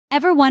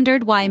Ever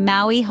wondered why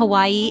Maui,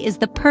 Hawaii is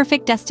the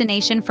perfect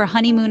destination for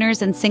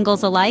honeymooners and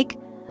singles alike?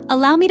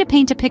 Allow me to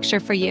paint a picture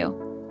for you.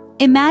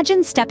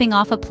 Imagine stepping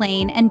off a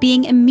plane and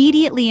being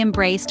immediately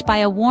embraced by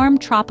a warm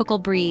tropical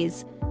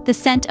breeze, the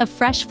scent of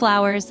fresh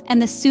flowers, and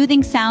the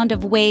soothing sound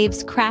of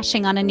waves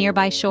crashing on a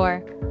nearby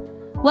shore.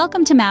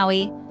 Welcome to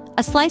Maui,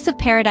 a slice of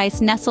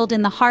paradise nestled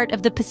in the heart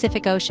of the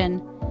Pacific Ocean.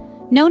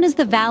 Known as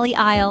the Valley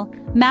Isle,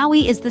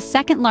 Maui is the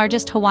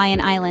second-largest Hawaiian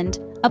island,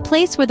 a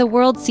place where the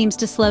world seems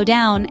to slow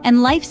down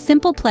and life's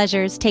simple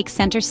pleasures take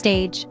center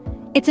stage.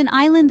 It's an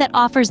island that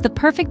offers the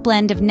perfect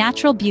blend of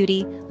natural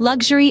beauty,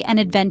 luxury, and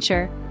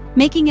adventure,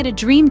 making it a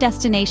dream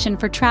destination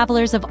for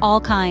travelers of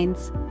all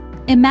kinds.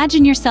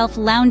 Imagine yourself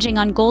lounging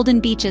on golden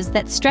beaches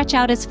that stretch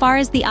out as far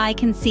as the eye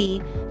can see,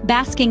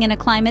 basking in a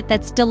climate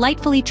that's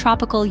delightfully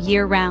tropical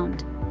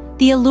year-round.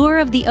 The allure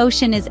of the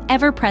ocean is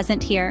ever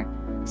present here.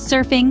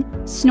 Surfing,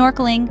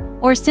 snorkeling,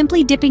 or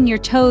simply dipping your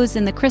toes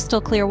in the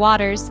crystal-clear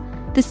waters,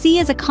 the sea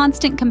is a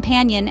constant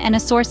companion and a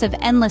source of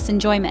endless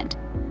enjoyment.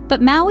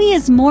 But Maui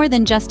is more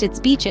than just its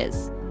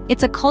beaches.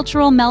 It's a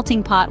cultural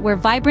melting pot where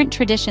vibrant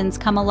traditions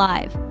come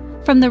alive.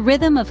 From the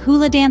rhythm of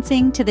hula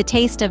dancing to the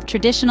taste of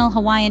traditional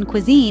Hawaiian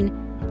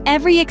cuisine,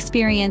 every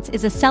experience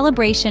is a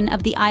celebration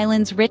of the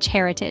island's rich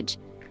heritage.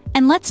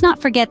 And let's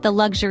not forget the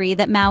luxury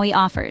that Maui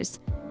offers.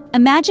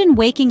 Imagine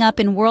waking up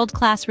in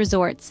world-class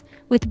resorts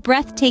with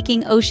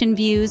breathtaking ocean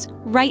views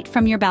right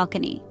from your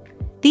balcony.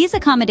 These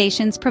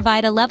accommodations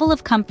provide a level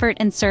of comfort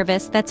and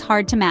service that's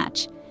hard to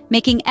match,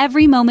 making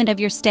every moment of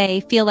your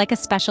stay feel like a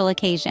special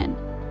occasion.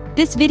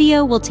 This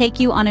video will take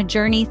you on a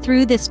journey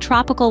through this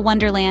tropical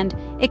wonderland,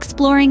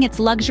 exploring its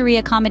luxury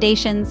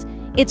accommodations,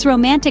 its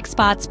romantic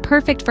spots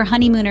perfect for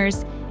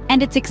honeymooners,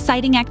 and its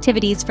exciting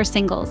activities for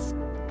singles.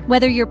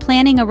 Whether you're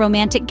planning a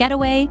romantic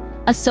getaway,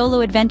 a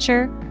solo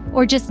adventure,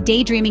 or just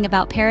daydreaming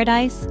about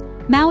paradise,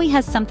 Maui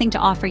has something to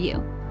offer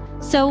you.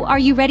 So, are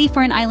you ready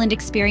for an island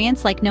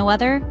experience like no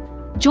other?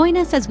 Join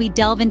us as we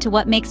delve into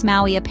what makes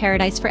Maui a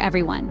paradise for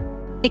everyone.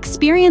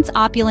 Experience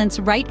opulence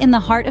right in the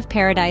heart of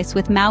paradise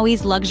with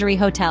Maui's luxury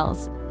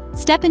hotels.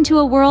 Step into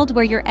a world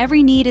where your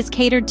every need is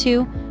catered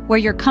to, where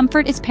your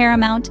comfort is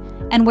paramount,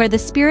 and where the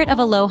spirit of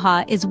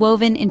aloha is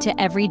woven into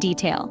every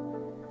detail.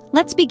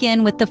 Let's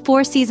begin with the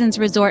Four Seasons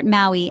Resort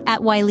Maui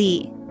at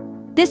Wailea.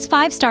 This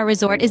five-star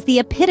resort is the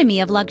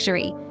epitome of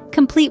luxury,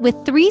 complete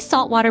with 3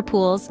 saltwater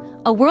pools,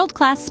 a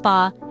world-class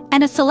spa,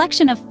 and a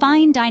selection of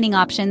fine dining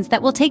options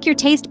that will take your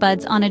taste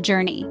buds on a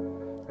journey.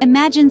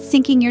 Imagine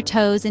sinking your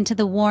toes into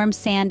the warm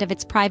sand of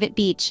its private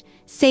beach,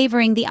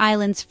 savoring the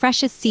island's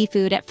freshest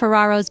seafood at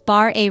Ferraro's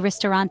Bar A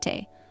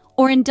Ristorante,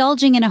 or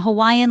indulging in a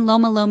Hawaiian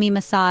loma lomi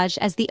massage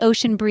as the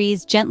ocean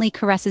breeze gently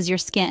caresses your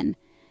skin.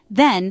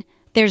 Then,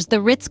 there's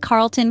the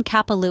Ritz-Carlton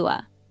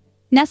Kapalua.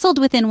 Nestled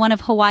within one of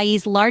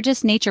Hawaii's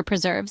largest nature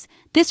preserves,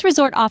 this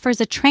resort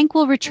offers a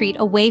tranquil retreat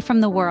away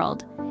from the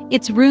world.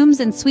 Its rooms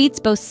and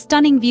suites boast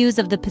stunning views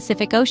of the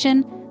Pacific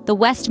Ocean, the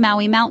West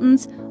Maui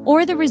Mountains,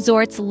 or the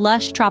resort's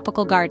lush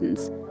tropical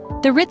gardens.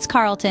 The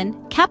Ritz-Carlton,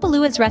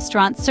 Kapalua's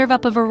restaurants serve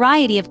up a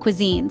variety of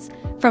cuisines,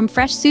 from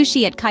fresh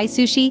sushi at Kai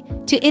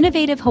Sushi to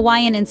innovative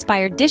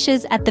Hawaiian-inspired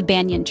dishes at the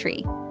Banyan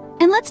Tree.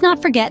 And let's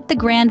not forget the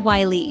Grand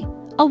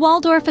Wailea, a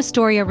Waldorf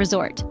Astoria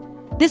resort.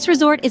 This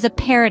resort is a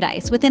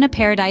paradise within a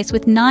paradise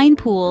with 9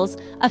 pools,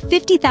 a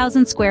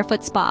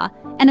 50,000-square-foot spa,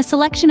 and a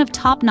selection of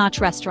top-notch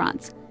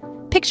restaurants.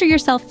 Picture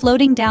yourself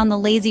floating down the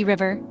lazy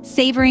river,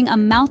 savoring a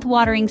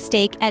mouth-watering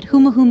steak at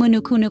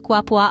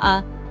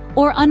Humuhumunukunukuapua'a,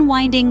 or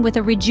unwinding with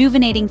a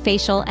rejuvenating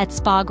facial at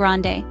Spa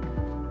Grande.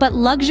 But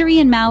luxury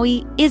in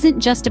Maui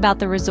isn't just about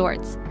the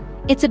resorts.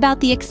 It's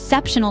about the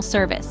exceptional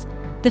service,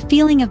 the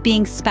feeling of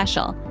being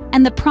special,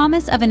 and the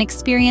promise of an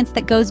experience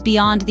that goes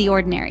beyond the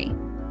ordinary.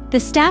 The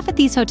staff at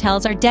these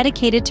hotels are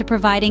dedicated to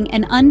providing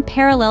an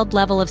unparalleled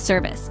level of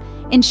service,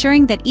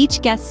 ensuring that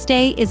each guest's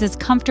stay is as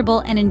comfortable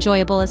and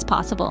enjoyable as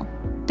possible.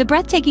 The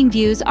breathtaking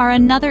views are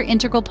another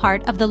integral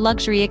part of the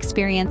luxury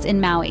experience in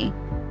Maui.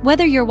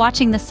 Whether you're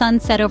watching the sun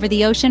set over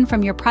the ocean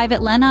from your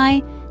private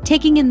lanai,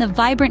 taking in the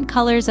vibrant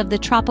colors of the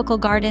tropical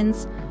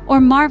gardens, or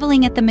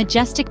marveling at the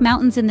majestic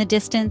mountains in the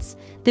distance,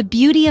 the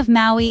beauty of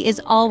Maui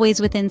is always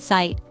within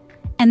sight.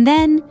 And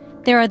then,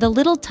 there are the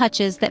little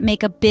touches that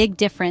make a big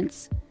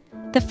difference.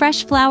 The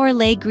fresh flower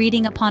lei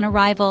greeting upon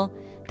arrival,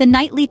 the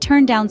nightly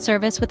turn-down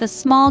service with a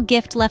small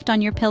gift left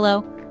on your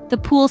pillow, the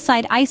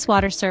poolside ice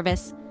water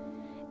service.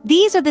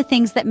 These are the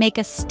things that make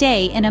a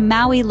stay in a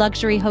Maui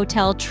luxury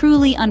hotel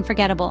truly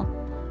unforgettable.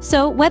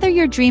 So, whether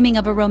you're dreaming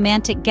of a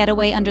romantic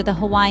getaway under the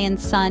Hawaiian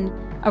sun,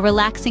 a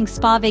relaxing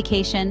spa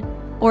vacation,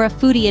 or a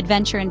foodie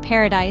adventure in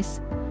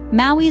paradise,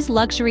 Maui's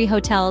luxury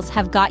hotels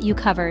have got you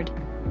covered.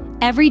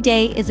 Every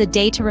day is a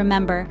day to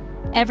remember,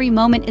 every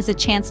moment is a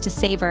chance to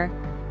savor,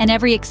 and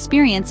every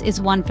experience is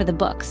one for the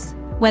books.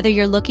 Whether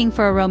you're looking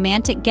for a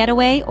romantic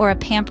getaway or a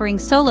pampering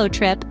solo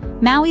trip,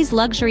 Maui's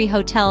luxury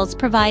hotels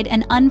provide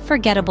an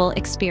unforgettable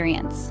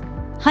experience.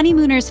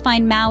 Honeymooners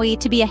find Maui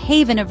to be a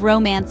haven of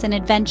romance and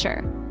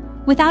adventure.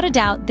 Without a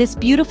doubt, this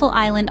beautiful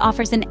island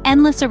offers an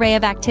endless array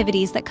of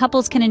activities that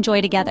couples can enjoy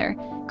together,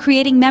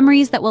 creating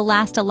memories that will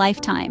last a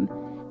lifetime.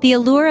 The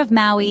allure of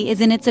Maui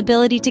is in its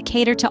ability to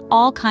cater to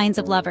all kinds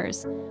of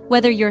lovers,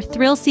 whether you're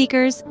thrill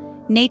seekers,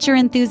 nature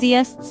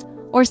enthusiasts,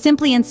 or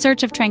simply in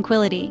search of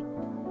tranquility.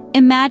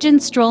 Imagine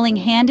strolling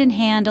hand in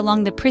hand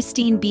along the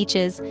pristine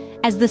beaches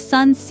as the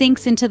sun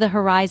sinks into the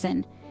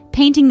horizon,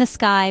 painting the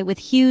sky with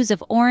hues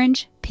of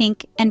orange,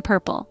 pink, and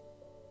purple.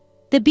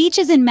 The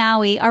beaches in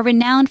Maui are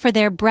renowned for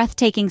their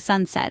breathtaking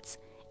sunsets,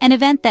 an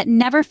event that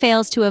never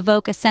fails to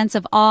evoke a sense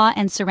of awe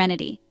and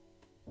serenity.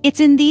 It's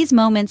in these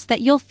moments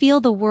that you'll feel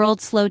the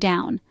world slow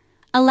down,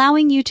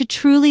 allowing you to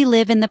truly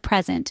live in the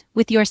present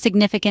with your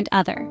significant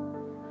other.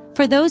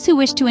 For those who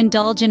wish to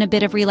indulge in a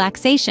bit of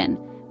relaxation,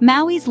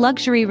 Maui's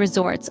luxury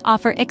resorts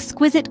offer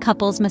exquisite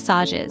couples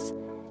massages.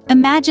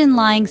 Imagine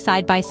lying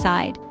side by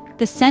side,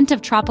 the scent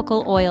of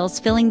tropical oils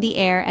filling the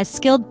air as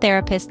skilled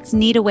therapists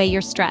knead away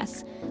your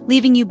stress,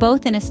 leaving you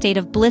both in a state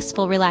of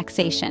blissful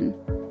relaxation.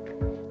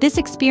 This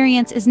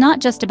experience is not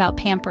just about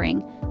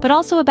pampering, but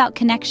also about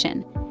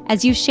connection,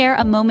 as you share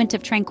a moment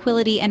of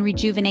tranquility and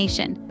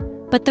rejuvenation.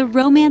 But the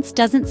romance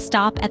doesn't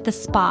stop at the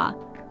spa.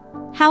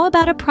 How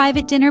about a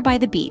private dinner by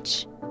the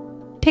beach?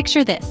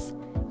 Picture this.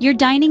 You're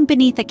dining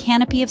beneath a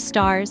canopy of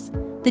stars,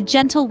 the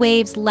gentle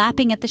waves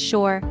lapping at the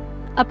shore,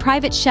 a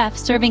private chef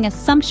serving a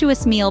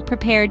sumptuous meal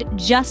prepared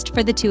just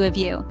for the two of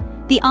you.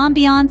 The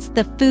ambiance,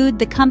 the food,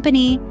 the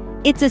company,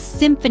 it's a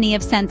symphony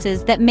of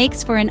senses that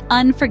makes for an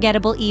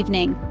unforgettable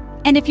evening.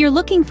 And if you're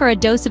looking for a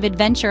dose of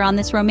adventure on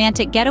this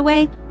romantic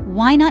getaway,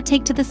 why not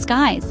take to the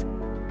skies?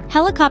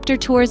 Helicopter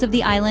tours of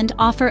the island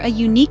offer a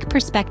unique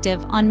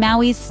perspective on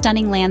Maui's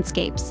stunning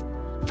landscapes.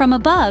 From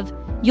above,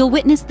 you'll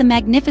witness the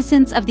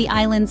magnificence of the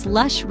island's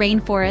lush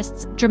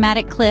rainforests,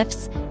 dramatic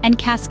cliffs, and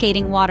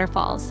cascading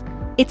waterfalls.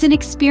 It's an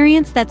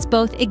experience that's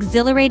both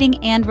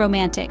exhilarating and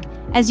romantic,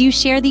 as you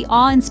share the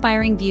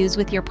awe-inspiring views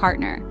with your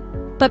partner.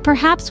 But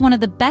perhaps one of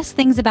the best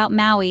things about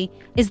Maui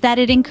is that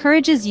it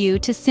encourages you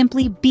to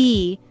simply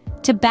be,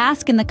 to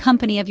bask in the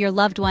company of your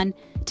loved one,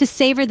 to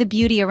savor the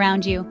beauty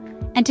around you,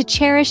 and to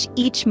cherish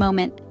each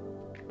moment.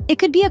 It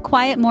could be a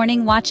quiet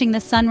morning watching the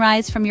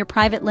sunrise from your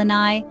private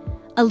lanai,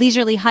 a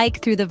leisurely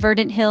hike through the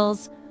verdant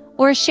hills,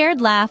 or a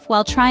shared laugh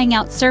while trying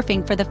out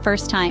surfing for the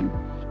first time.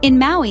 In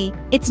Maui,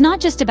 it's not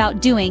just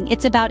about doing,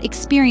 it's about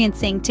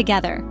experiencing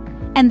together.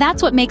 And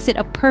that's what makes it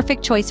a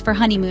perfect choice for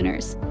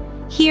honeymooners.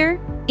 Here,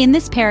 in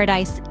this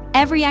paradise,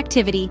 every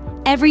activity,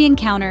 every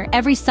encounter,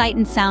 every sight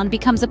and sound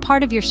becomes a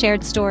part of your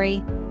shared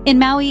story. In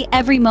Maui,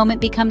 every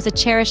moment becomes a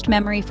cherished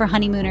memory for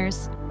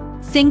honeymooners.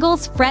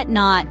 Singles, fret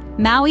not.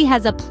 Maui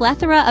has a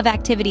plethora of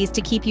activities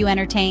to keep you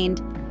entertained.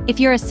 If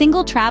you're a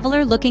single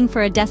traveler looking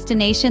for a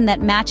destination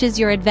that matches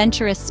your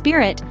adventurous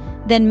spirit,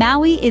 then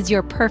Maui is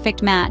your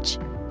perfect match.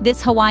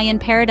 This Hawaiian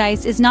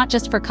paradise is not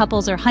just for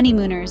couples or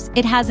honeymooners.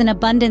 It has an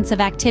abundance of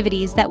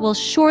activities that will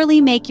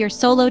surely make your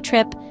solo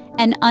trip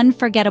an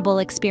unforgettable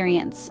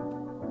experience.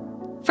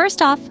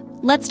 First off,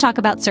 let's talk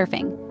about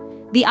surfing.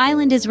 The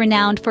island is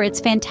renowned for its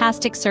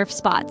fantastic surf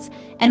spots,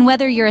 and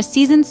whether you're a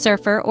seasoned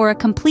surfer or a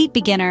complete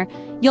beginner,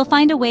 you'll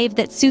find a wave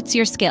that suits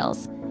your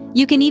skills.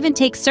 You can even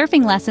take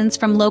surfing lessons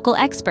from local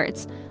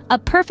experts, a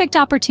perfect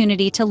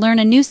opportunity to learn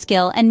a new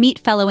skill and meet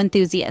fellow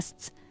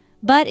enthusiasts.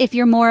 But if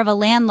you're more of a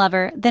land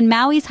lover, then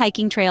Maui's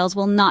hiking trails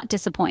will not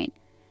disappoint.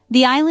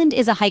 The island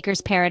is a hiker's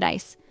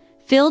paradise,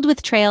 filled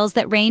with trails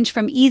that range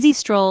from easy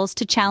strolls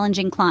to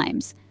challenging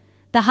climbs.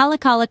 The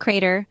Halakala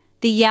Crater,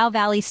 the Yao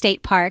Valley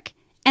State Park,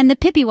 and the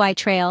Pipiwai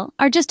Trail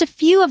are just a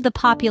few of the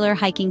popular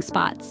hiking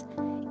spots.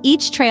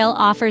 Each trail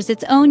offers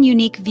its own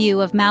unique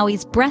view of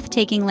Maui's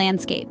breathtaking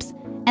landscapes.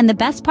 And the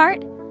best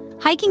part?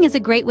 Hiking is a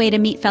great way to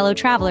meet fellow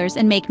travelers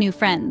and make new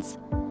friends.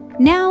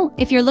 Now,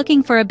 if you're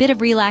looking for a bit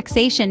of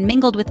relaxation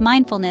mingled with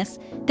mindfulness,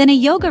 then a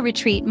yoga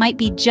retreat might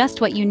be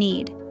just what you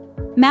need.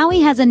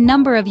 Maui has a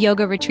number of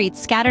yoga retreats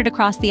scattered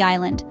across the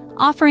island,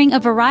 offering a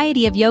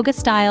variety of yoga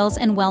styles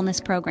and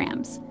wellness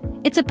programs.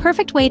 It's a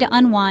perfect way to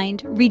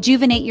unwind,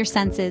 rejuvenate your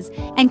senses,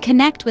 and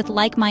connect with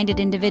like-minded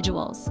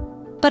individuals.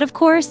 But of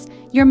course,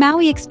 your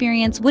Maui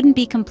experience wouldn't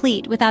be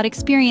complete without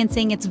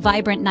experiencing its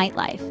vibrant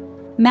nightlife.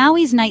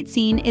 Maui's night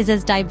scene is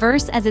as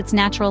diverse as its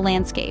natural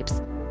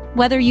landscapes.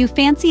 Whether you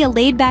fancy a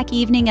laid-back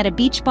evening at a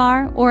beach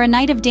bar or a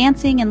night of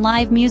dancing and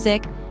live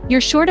music,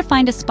 you're sure to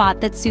find a spot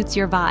that suits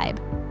your vibe.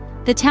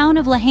 The town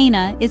of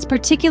Lahaina is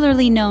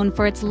particularly known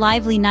for its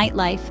lively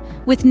nightlife,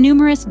 with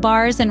numerous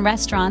bars and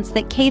restaurants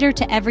that cater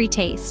to every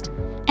taste.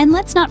 And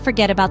let's not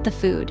forget about the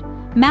food.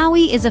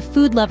 Maui is a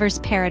food lover's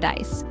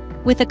paradise,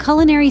 with a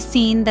culinary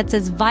scene that's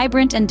as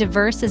vibrant and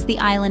diverse as the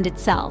island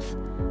itself.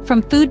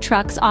 From food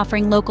trucks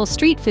offering local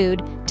street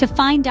food to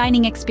fine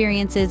dining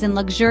experiences in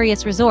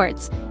luxurious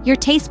resorts, your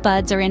taste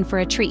buds are in for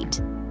a treat.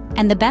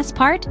 And the best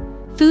part?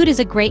 Food is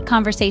a great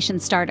conversation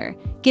starter,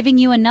 giving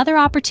you another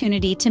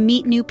opportunity to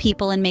meet new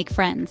people and make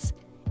friends.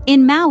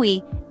 In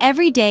Maui,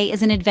 every day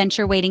is an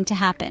adventure waiting to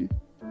happen.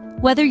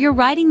 Whether you're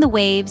riding the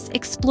waves,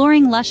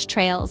 exploring lush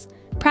trails,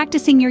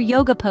 practicing your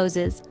yoga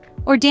poses,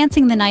 or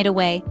dancing the night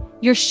away,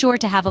 you're sure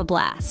to have a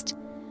blast.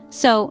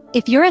 So,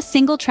 if you're a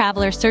single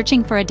traveler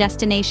searching for a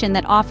destination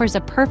that offers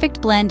a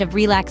perfect blend of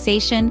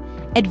relaxation,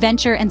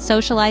 adventure, and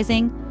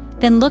socializing,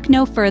 then look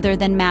no further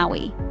than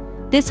Maui.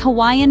 This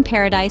Hawaiian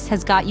paradise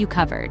has got you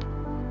covered.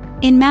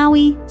 In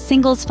Maui,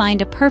 singles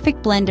find a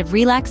perfect blend of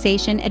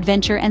relaxation,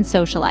 adventure, and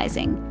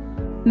socializing.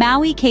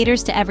 Maui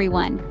caters to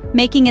everyone,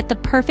 making it the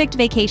perfect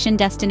vacation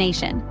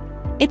destination.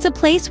 It's a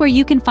place where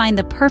you can find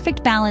the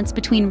perfect balance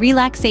between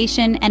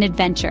relaxation and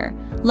adventure,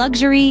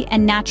 luxury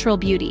and natural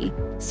beauty,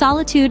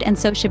 solitude and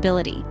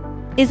sociability.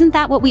 Isn't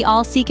that what we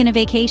all seek in a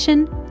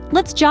vacation?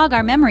 Let's jog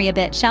our memory a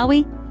bit, shall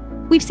we?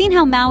 We've seen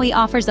how Maui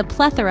offers a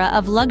plethora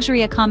of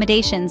luxury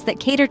accommodations that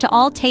cater to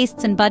all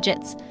tastes and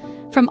budgets.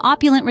 From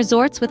opulent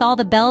resorts with all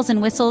the bells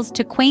and whistles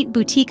to quaint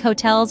boutique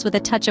hotels with a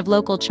touch of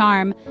local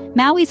charm,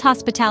 Maui's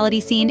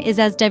hospitality scene is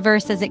as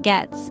diverse as it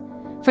gets.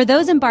 For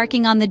those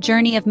embarking on the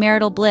journey of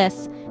marital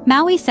bliss,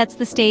 Maui sets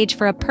the stage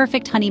for a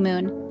perfect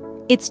honeymoon.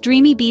 Its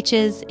dreamy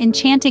beaches,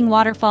 enchanting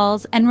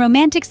waterfalls, and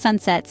romantic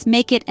sunsets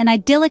make it an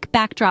idyllic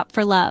backdrop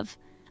for love.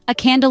 A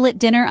candlelit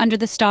dinner under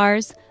the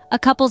stars, a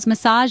couple's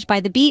massage by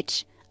the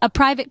beach, a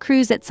private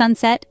cruise at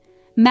sunset,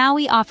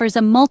 Maui offers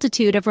a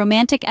multitude of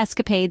romantic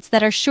escapades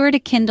that are sure to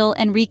kindle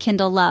and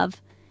rekindle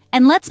love.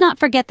 And let's not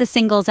forget the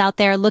singles out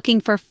there looking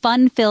for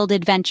fun-filled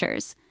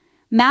adventures.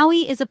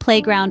 Maui is a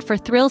playground for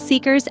thrill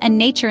seekers and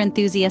nature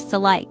enthusiasts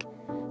alike.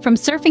 From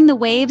surfing the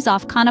waves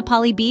off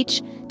Kaanapali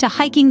Beach to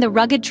hiking the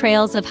rugged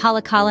trails of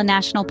Haleakala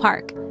National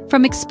Park.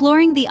 From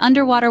exploring the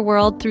underwater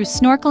world through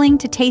snorkeling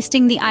to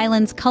tasting the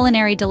island's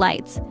culinary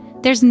delights,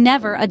 there's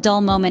never a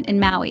dull moment in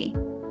Maui.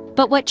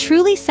 But what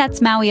truly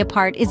sets Maui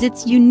apart is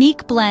its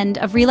unique blend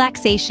of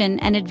relaxation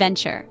and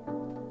adventure.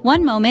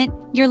 One moment,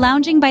 you're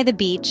lounging by the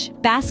beach,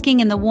 basking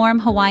in the warm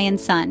Hawaiian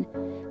sun.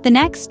 The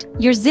next,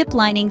 you're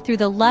zip-lining through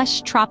the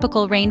lush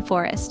tropical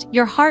rainforest,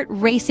 your heart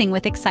racing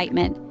with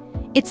excitement.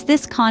 It's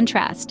this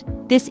contrast,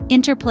 this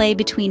interplay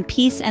between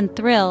peace and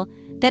thrill,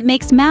 that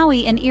makes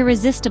Maui an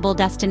irresistible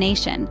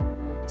destination.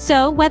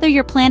 So, whether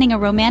you're planning a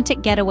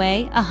romantic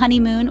getaway, a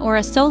honeymoon, or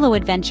a solo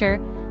adventure,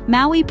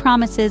 Maui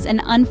promises an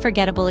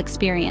unforgettable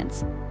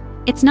experience.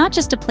 It's not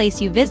just a place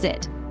you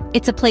visit,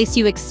 it's a place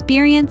you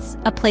experience,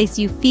 a place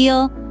you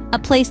feel, a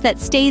place that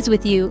stays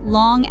with you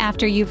long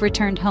after you've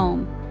returned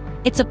home.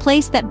 It's a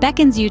place that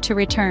beckons you to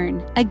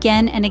return,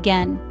 again and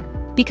again.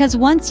 Because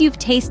once you've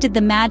tasted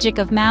the magic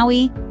of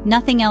Maui,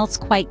 nothing else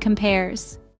quite compares.